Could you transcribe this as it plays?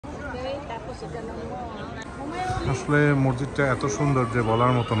আসলে মসজিদটা এত সুন্দর যে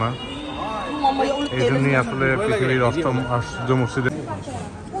বলার মতো না। এই জন্যই আসলে পৃথিবীর অষ্টম আশ্চর্য মসজিদে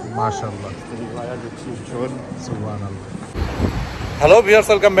মাশাআল্লাহ। সুবহানাল্লাহ। Hello viewers,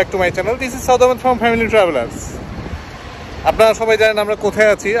 welcome back to my channel. This is সাউদামান from family travellers. আপনারা সবাই জানেন আমরা কোথায়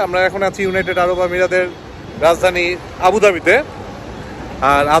আছি। আমরা এখন আছি ইউনাইটেড আরব আমিরাতের রাজধানী আবু ধাবিতে।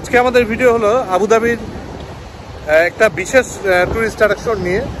 আর আজকে আমাদের ভিডিও হলো আবু ধাবির একটা বিশেষ ট্যুরিস্ট অ্যাট্রাকশন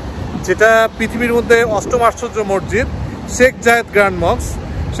নিয়ে, যেটা পৃথিবীর মধ্যে অষ্টম আশ্চর্য মসজিদ শেখ জায়েদ গ্র্যান্ড মস্ক।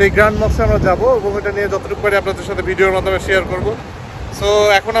 সেই গ্র্যান্ড মস্কে আমরা যাবো এবং এটা নিয়ে যতটুকু পারি আপনাদের সাথে ভিডিওর মাধ্যমে শেয়ার করব। সো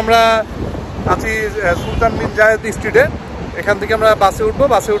এখন আমরা আছি সুলতান বিন জায়েদ স্ট্রিটে। এখান থেকে আমরা বাসে উঠবো,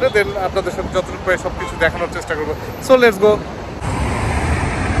 বাসে উঠে দেন আপনাদের সাথে যতটুকু পাই সব কিছু দেখানোর চেষ্টা করবো। So let's go.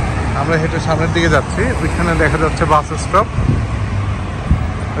 আমরা হেঁটে সামনের দিকে যাচ্ছি। ওইখানে দেখা যাচ্ছে বাস স্টপ।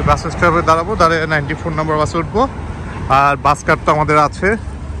 ওই বাস স্টপে দাঁড়াবো, দাঁড়িয়ে 94 নম্বর বাসে উঠবো। আর বাস কার্ড তো আমাদের আছে,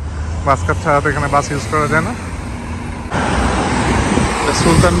 বাস কার্ড ছাড়া তো এখানে বাস ইউজ করা যায় না।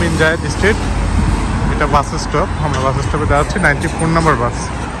 সুলতান বিন জায়েদ স্ট্রিট, এটা বাস স্টপ। আমরা বাস স্টপে দাঁড়াচ্ছি, 94 নম্বর বাস।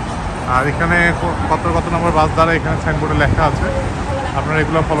 আর এখানে কত নম্বর বাস দাঁড়ায় এখানে সাইনবোর্ডে লেখা আছে, আপনারা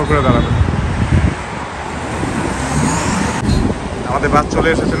এগুলো ফলো করে দাঁড়াবেন। আমাদের বাস চলে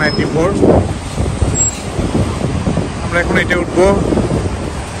এসেছে 94। আমরা এখন এটা উঠবো।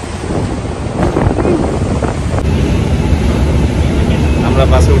 আমরা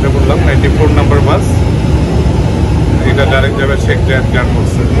বাসে উঠে পড়লাম, 94 নম্বর বাস। এটা ডাইরেক্ট যাবে শেখ জায়েদ গ্র্যান্ড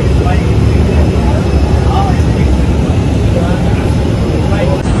মস্কে।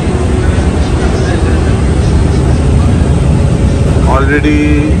 অলরেডি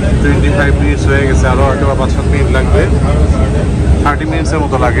 25 মিনিটস হয়ে গেছে, আরও হয়তো 5-7 মিনিট লাগবে। 30 মিনিটসের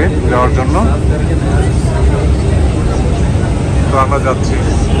মতো লাগে যাওয়ার জন্য। তো আমরা যাচ্ছি,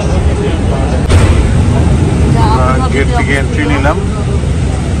 গেট থেকে এন্ট্রি নিলাম।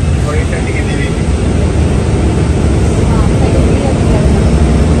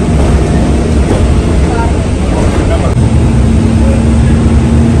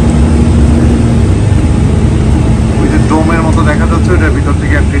 ওই যে ডোমের মতো দেখা যাচ্ছে, ওইটার ভিতর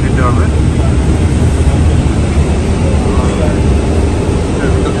থেকে এন্ট্রি নিতে হবে।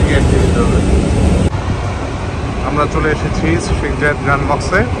 ভিতর থেকে এন্ট্রি নিতে হবে। আমরা চলে এসেছি শেখ জায়েদ গ্র্যান্ড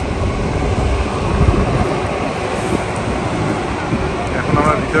মস্কে। এখন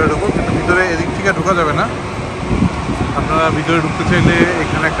আমরা ভিতরে ঢুকবো, কিন্তু ভিতরে এদিক থেকে ঢোকা যাবে না। আপনারা ভিতরে ঢুকতে চাইলে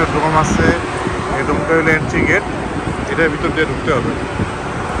এখানে একটা ডোম আছে, এই ডোমটা হলো এন্ট্রি গেট, এটার ভিতর দিয়ে ঢুকতে হবে।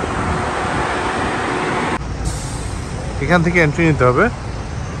 এখান থেকে এন্ট্রি নিতে হবে।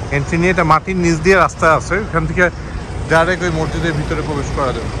 এন্ট্রি নিয়ে এটা মাটির নিচ দিয়ে রাস্তা আছে, এখান থেকে ডাইরেক্ট ওই মসজিদের ভিতরে প্রবেশ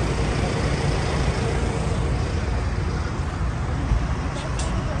করা যাবে।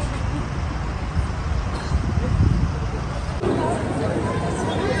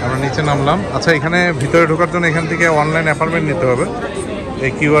 আমরা নিচে নামলাম। আচ্ছা, এখানে ভিতরে ঢোকার জন্য এখান থেকে অনলাইন অ্যাপয়েন্টমেন্ট নিতে হবে,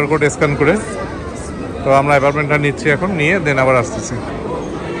 এই কিউআর কোড স্ক্যান করে। তো আমরা অ্যাপয়েন্টমেন্টটা নিচ্ছি এখন, নিয়ে দেন আবার আসতেছি।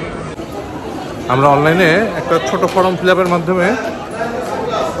 আমরা অনলাইনে একটা ছোট ফর্ম ফিল আপের মাধ্যমে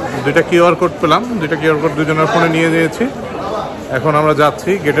 2টা কিউআর কোড পেলাম। 2টা কিউআর কোড দুজনের ফোনে নিয়ে দিয়েছি। এখন আমরা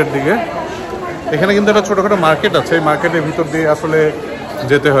যাচ্ছি গেটের দিকে। এখানে কিন্তু একটা ছোটোখাটো মার্কেট আছে, এই মার্কেটের ভিতর দিয়ে আসলে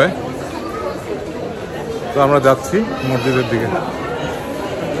যেতে হয়। তো আমরা যাচ্ছি মসজিদের দিকে।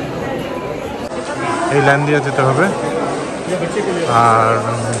 এই লাইন দিয়ে যেতে হবে। আর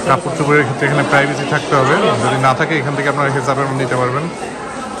কাপড় চোপড়ের ক্ষেত্রে এখানে প্রাইভেসি থাকতে হবে, যদি না থাকে এখান থেকে আপনারা হিসাবে নিতে পারবেন।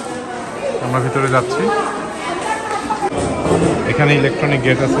 আমরা ভিতরে যাচ্ছি। এখানে ইলেকট্রনিক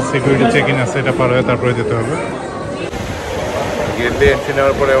গেট আছে, সিকিউরিটি চেক ইন আছে, এটা পার হয়ে তারপরে যেতে হবে। গেট দিয়ে এন্ট্রি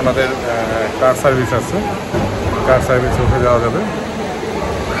নেওয়ার পরে ওনাদের কার সার্ভিস আছে, কার সার্ভিসে উঠে যাওয়া যাবে।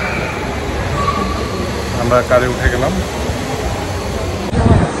 আমরা কারে উঠে গেলাম।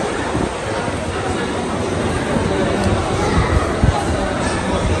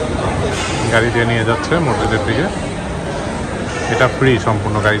 গাড়ি দিয়ে নিয়ে যাচ্ছে মসজিদের দিকে। এটা ফ্রি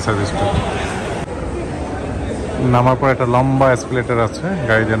সম্পূর্ণ গাড়ি সার্ভিসটা। নামার পর একটা লম্বা এসকেলেটর আছে,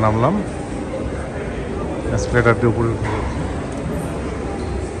 গাড়ি দিয়ে নামলাম, এসকেলেটর দিয়ে উপরে উঠে যাচ্ছি।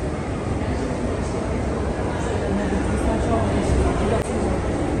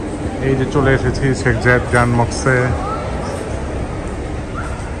 এই যে চলে এসেছি শেখ জায়েদ গ্র্যান্ড মস্কে।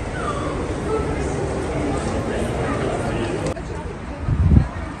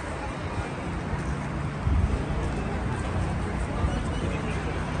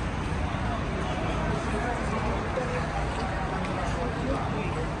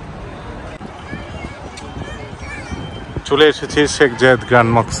 চলে এসেছি শেখ জায়েদ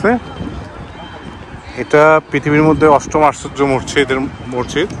গ্র্যান্ড মস্কে। এটা পৃথিবীর মধ্যে অষ্টম আশ্চর্য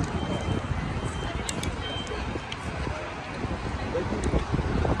মসজিদ।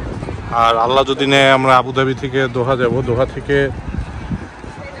 আর আল্লাহ যদি নেয় আমরা আবুধাবি থেকে দোহা যাব, দোহা থেকে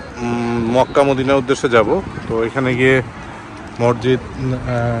মক্কা মদিনার উদ্দেশ্যে যাব। তো এখানে গিয়ে মসজিদ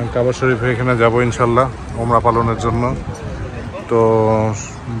কাবা শরীফ এখানে যাব ইনশাল্লাহ ওমরা পালনের জন্য। তো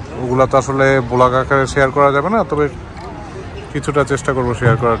ওগুলা তো আসলে ব্লগ আকারে শেয়ার করা যাবে না, তবে কিছুটা চেষ্টা করব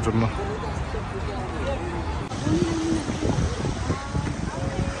শেয়ার করার জন্য।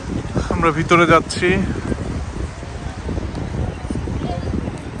 আমরা ভিতরে যাচ্ছি।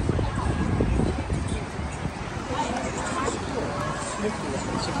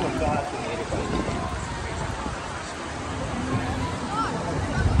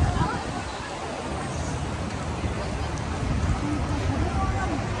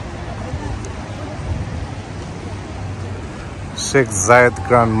 Sheikh Zayed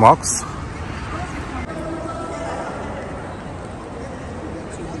Grand Mosque।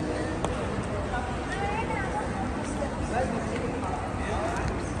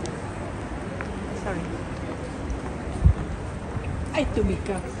 Sorry. Ay,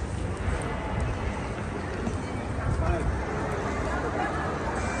 tumika.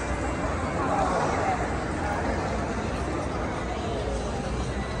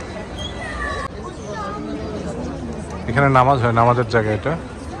 এখানে নামাজ হয়, নামাজের জায়গা এটা,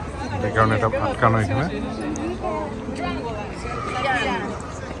 এই কারণে এটা আটকানো এখানে।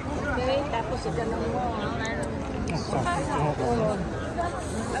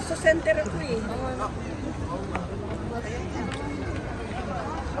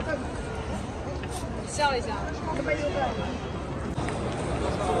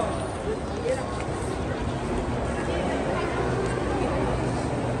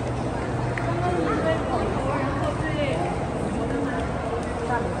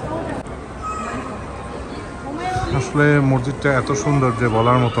 আসলে মসজিদটা এত সুন্দর যে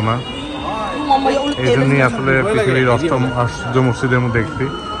বলার মতো না, এই জন্যই আসলে পৃথিবীর অষ্টম আশ্চর্য মসজিদের মধ্যে একটি।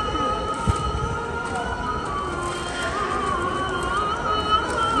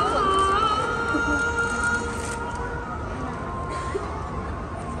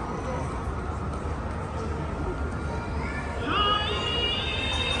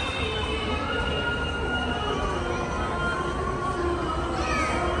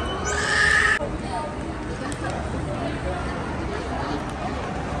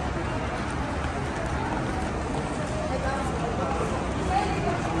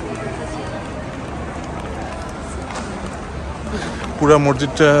 পুরো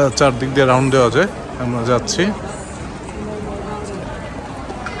মসজিদটা চারদিক দিয়ে রাউন্ড দেওয়া যায়। আমরা যাচ্ছি।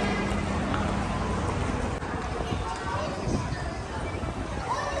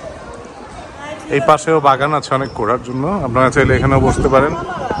 এই পাশেও বাগান আছে অনেক ঘোরার জন্য, আপনারা চাইলে এখানেও বসতে পারেন।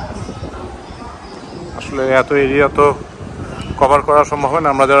 আসলে এত এরিয়া তো কভার করা সম্ভব হয় না।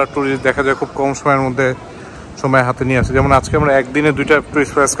 আমরা যারা ট্যুরিস্ট দেখা যায় খুব কম সময়ের মধ্যে সময় হাতে নিয়ে আসি। যেমন আজকে আমরা একদিনে 2টা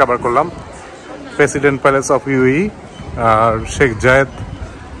টুরিস্ট প্লেস কভার করলাম, president palace of UAE R Sheikh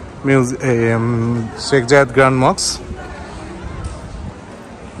Zayed grand মস্ক।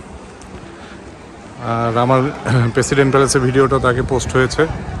 আর আমার প্রেসিডেন্ট প্যালেসের ভিডিওটা তাকে পোস্ট হয়েছে।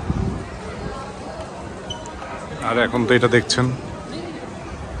 আর এখন তো এটা দেখছেন।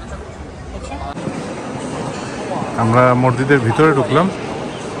 আমরা মসজিদের ভিতরে ঢুকলাম।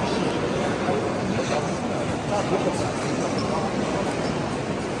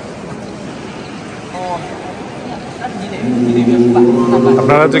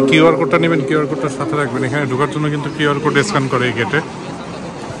 আপনারা যে কিউআর কোডটা নেবেন, কিউআর কোডটা সাথে রাখবেন। এখানে ঢোকার জন্য কিন্তু কিউআর কোড স্ক্যান করে এই গেটে।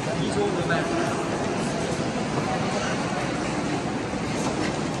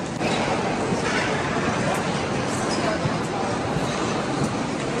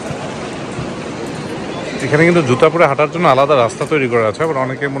 এখানে কিন্তু জুতা পরে হাঁটার জন্য আলাদা রাস্তা তৈরি করা আছে। আবার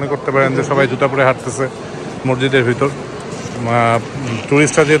অনেকে মনে করতে পারেন যে সবাই জুতা পরে হাঁটতেছে মসজিদের ভিতর।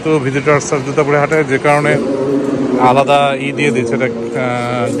 টুরিস্টরা যেহেতু ভিজিটার্সরা জুতা পরে হাঁটে, যে কারণে আলাদা দিয়ে দিচ্ছে। এটা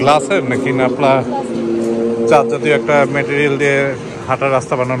গ্লাসের নাকি নাপলা চার জাতীয় একটা ম্যাটেরিয়াল দিয়ে হাঁটার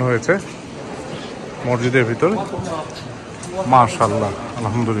রাস্তা বানানো হয়েছে মসজিদের ভিতর। মাশাআল্লাহ,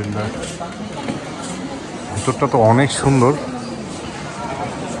 আলহামদুলিল্লাহ। ভিতরটা তো অনেক সুন্দর।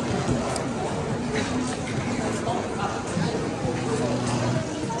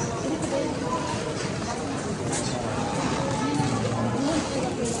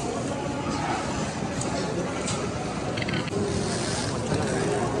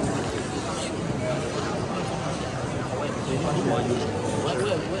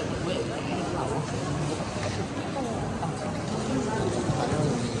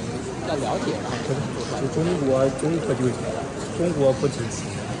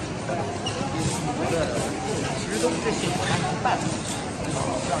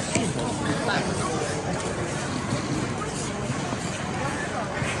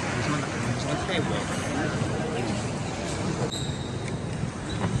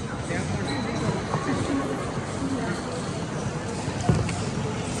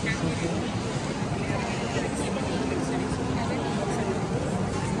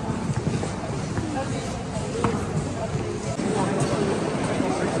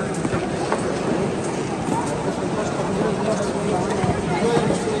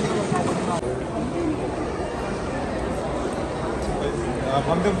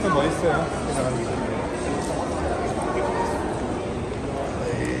 반대부터 뭐 있어요?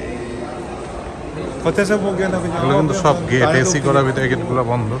 겉에서 보기에는 그냥 এগুলো কিন্তু সব গেট এসি করা, ভিতরে গেটগুলো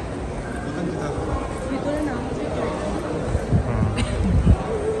বন্ধ।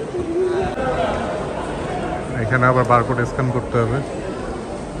 এখানে আবার বারকোড স্ক্যান করতে হবে।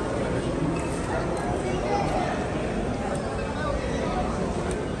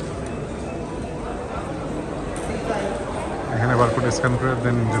 এখানে বারকোড স্ক্যান করে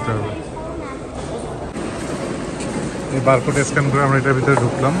দেন যেতে হবে। এই বারকোড স্ক্যান করে আমরা এটার ভিতরে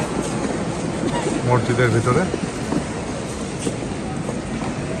ঢুকলাম, মসজিদের ভিতরে।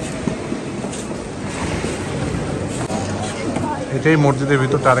 এটাই মসজিদের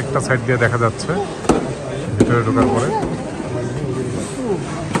ভিতরটা, আরেকটা সাইড দিয়ে দেখা যাচ্ছে ভিতরে ঢোকার পরে।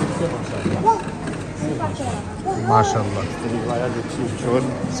 মাশাআল্লাহ,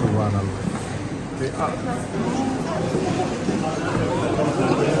 সুবহানাল্লাহ।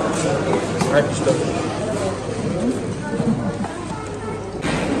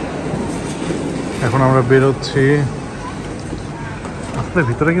 এখন আমরা বেরোচ্ছি। আসলে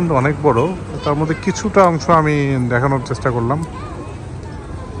ভিতরে কিন্তু অনেক বড়, তার মধ্যে কিছুটা অংশ আমি দেখানোর চেষ্টা করলাম।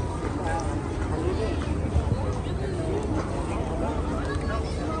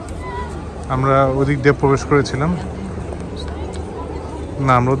 আমরা ওদিক দিয়ে প্রবেশ করেছিলাম,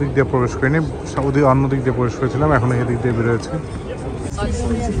 না আমরা ওদিক দিয়ে প্রবেশ করিনি, অন্য দিক দিয়ে প্রবেশ করেছিলাম। এখন এই দিক দিয়ে বেরোয়েছি।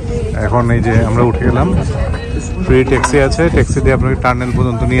 এখন এই যে আমরা উঠে গেলাম, ফ্রি ট্যাক্সি আছে, ট্যাক্সি দিয়ে আপনাকে টার্নেল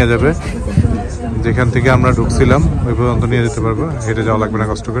পর্যন্ত নিয়ে যাবে। যেখান থেকে আমরা ঢুকছিলাম ওই পর্যন্ত নিয়ে যেতে পারবো, হেঁটে যাওয়া লাগবে না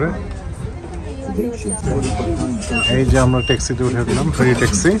কষ্ট করে। এই যে আমরা ট্যাক্সিতে উঠে গেলাম, ফ্রি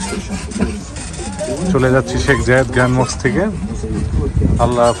ট্যাক্সি। চলে যাচ্ছি শেখ জায়েদ গ্র্যান্ড মস্ক থেকে।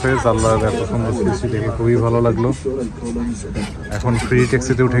 আল্লাহ হাফেজ। আল্লাহ এত সুন্দর সৃষ্টি দেখে খুবই ভালো লাগলো। এখন ফ্রি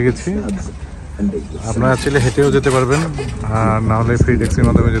ট্যাক্সিতে উঠে গেছি। আপনারা চাইলে হেঁটেও যেতে পারবেন, আর না হলে ফ্রি ট্যাক্সির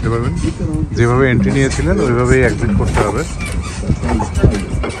মাধ্যমে যেতে পারবেন। যেভাবে এন্ট্রি নিয়েছিলেন ওইভাবেই এক্সিট করতে হবে।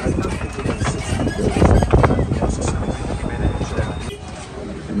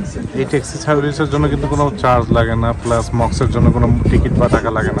 এই ট্যাক্সি সার্ভিসের জন্য কিন্তু কোনো চার্জ লাগে না, প্লাস মক্সের জন্য কোনো টিকিট বা টাকা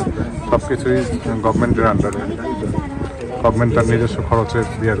লাগে না। সব কিছুই গভর্নমেন্টের আন্ডারে, গভর্নমেন্ট তার নিজস্ব খরচে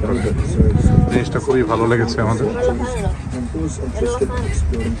বিয়ার করে। জিনিসটা খুবই ভালো লেগেছে আমাদের।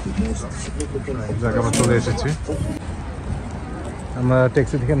 যাক, আমরা চলে এসেছি। আমরা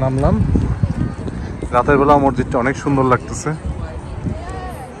ট্যাক্সি থেকে নামলাম। রাতের বেলা মসজিদটা অনেক সুন্দর লাগতেছে।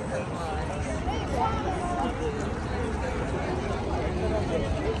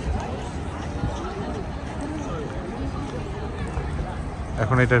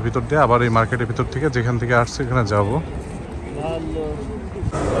 এখন এটার ভিতর দিয়ে আবার এই মার্কেটের ভিতর থেকে যেখান থেকে আসছে এখানে যাব।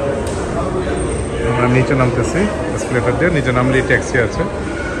 আমরা নিচে নামতেছি এসকেলেটর দিয়ে। নিচে নামলেই ট্যাক্সি আছে,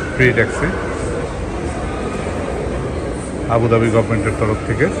 ফ্রি ট্যাক্সি, আবু ধাবি গভর্নমেন্টের তরফ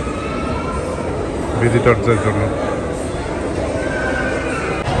থেকে ভিজিটরদের জন্য।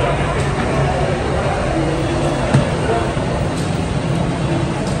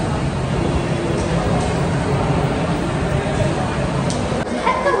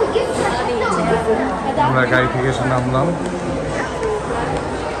 আমরা গাড়ি থেকে এসে নামলাম।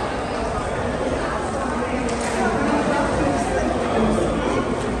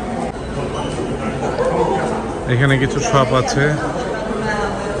 এখানে কিছু শপ আছে,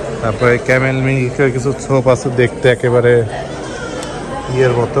 তারপরে ক্যামেল মিল্কের কিছু শপ আছে, দেখতে একেবারে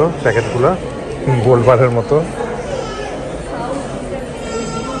ইয়ের মতো, প্যাকেটগুলা গোলবারের মতো।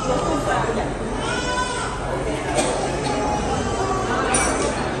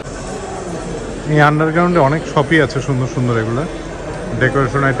 এই আন্ডারগ্রাউন্ডে অনেক শপই আছে সুন্দর সুন্দর, এগুলো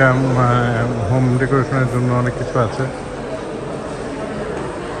ডেকোরেশন আইটেম, হোম ডেকোরেশনের জন্য অনেক কিছু আছে।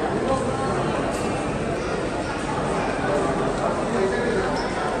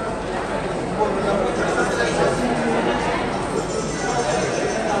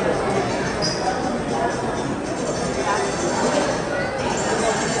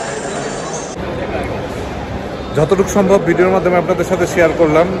 যতটুকু সম্ভব ভিডিওর মাধ্যমে আপনাদের সাথে শেয়ার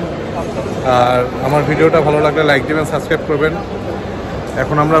করলাম। আর আমার ভিডিওটা ভালো লাগলে লাইক দিবেন, সাবস্ক্রাইব করবেন।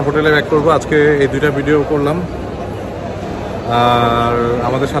 এখন আমরা হোটেলে ব্যাক করবো। আজকে এই দুইটা ভিডিও করলাম। আর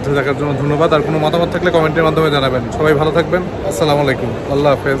আমাদের সাথে থাকার জন্য ধন্যবাদ। আর কোনো মতামত থাকলে কমেন্টের মাধ্যমে জানাবেন। সবাই ভালো থাকবেন। আসসালামু আলাইকুম,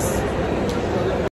 আল্লাহ হাফেজ।